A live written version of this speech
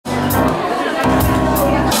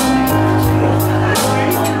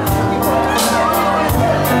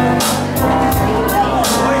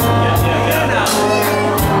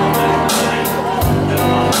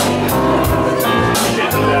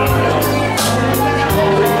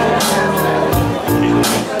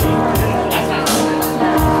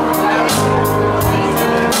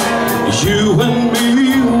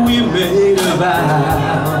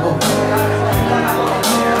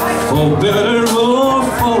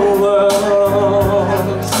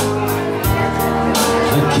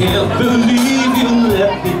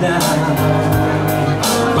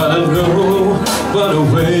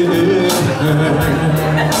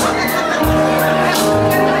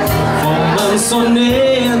So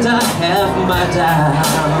and I have my doubt.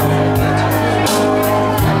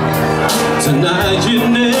 Tonight you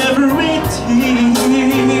never tears.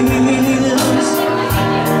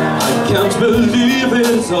 I can't believe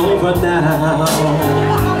it's over now,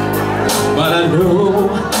 but I know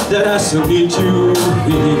that I still need you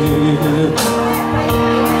here.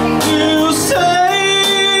 You say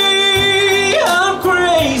I'm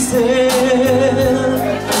crazy,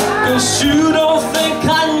 'cause you don't think I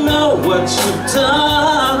know what you've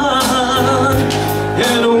done.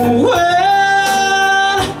 And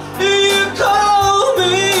when you call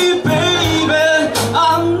me baby, I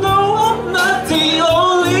know I'm not the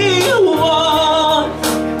only one.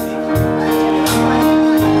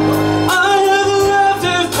 I have loved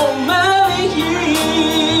it for many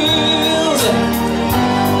years,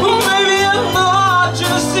 but maybe I'm not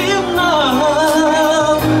just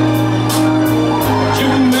enough. You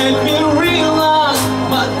make me realize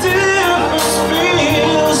my difference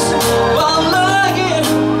feels, but like it,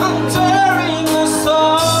 I'm tearing us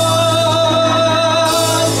apart.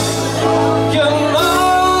 Can I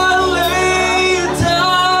lay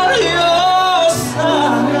down your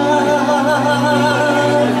side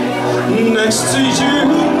next to you?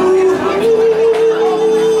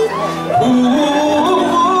 And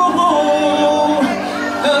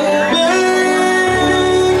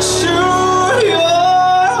make sure you're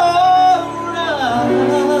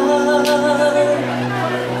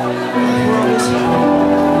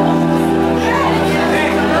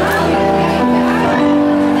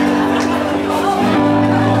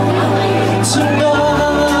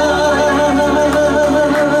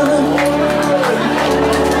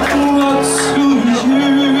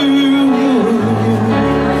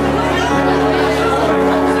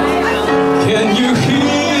can you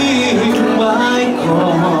hear my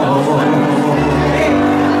call?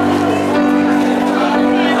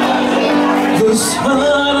 This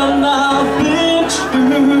hurt and I've been true.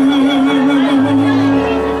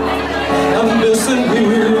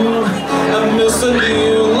 I'm missing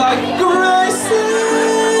you like crazy.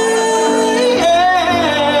 Yeah.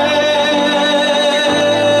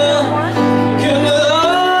 Can I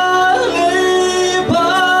lay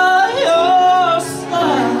by your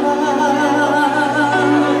side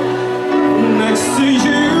next to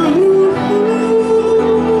you?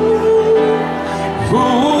 Ooh,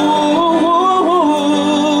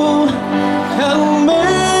 and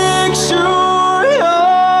make sure you're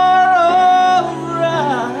alright.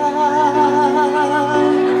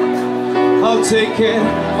 I'll take care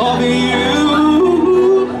of you.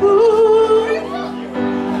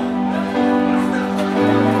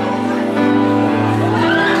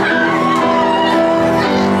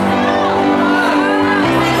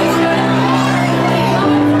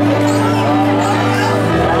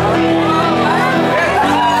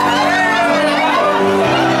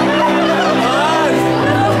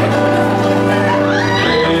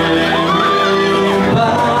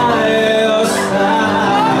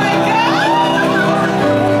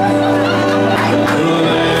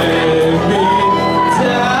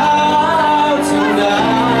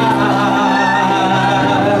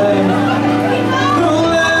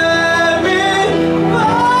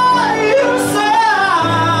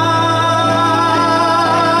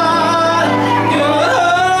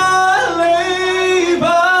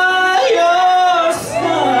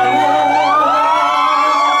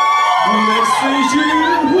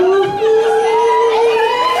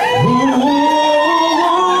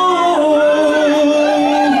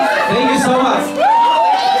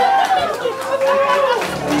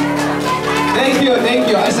 Thank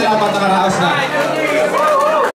you. Ay, salamat na karaos na.